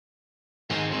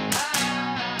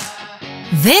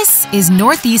This is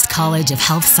Northeast College of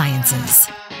Health Sciences,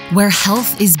 where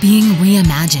health is being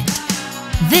reimagined.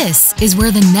 This is where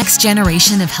the next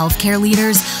generation of healthcare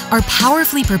leaders are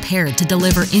powerfully prepared to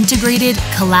deliver integrated,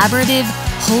 collaborative,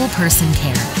 whole-person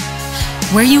care.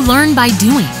 Where you learn by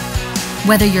doing,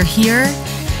 whether you're here,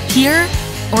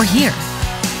 or here.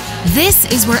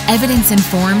 This is where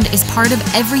evidence-informed is part of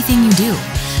everything you do,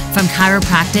 from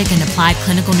chiropractic and applied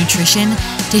clinical nutrition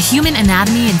to human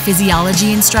anatomy and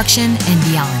physiology instruction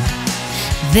and beyond.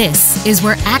 This is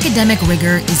where academic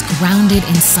rigor is grounded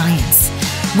in science,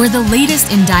 where the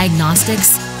latest in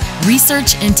diagnostics,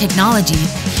 research, and technology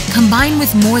combine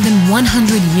with more than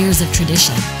 100 years of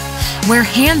tradition, where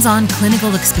hands-on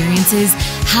clinical experiences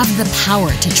have the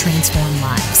power to transform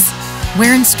lives,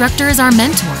 where instructors are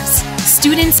mentors,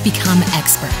 students become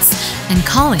experts, and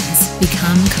callings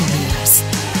become careers.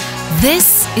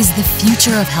 This is the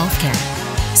future of healthcare.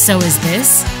 So is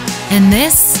this, and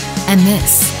this, and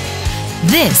this.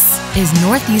 This is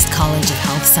Northeast College of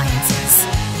Health Sciences.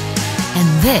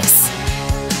 And this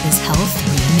is Health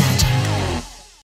Reimagined.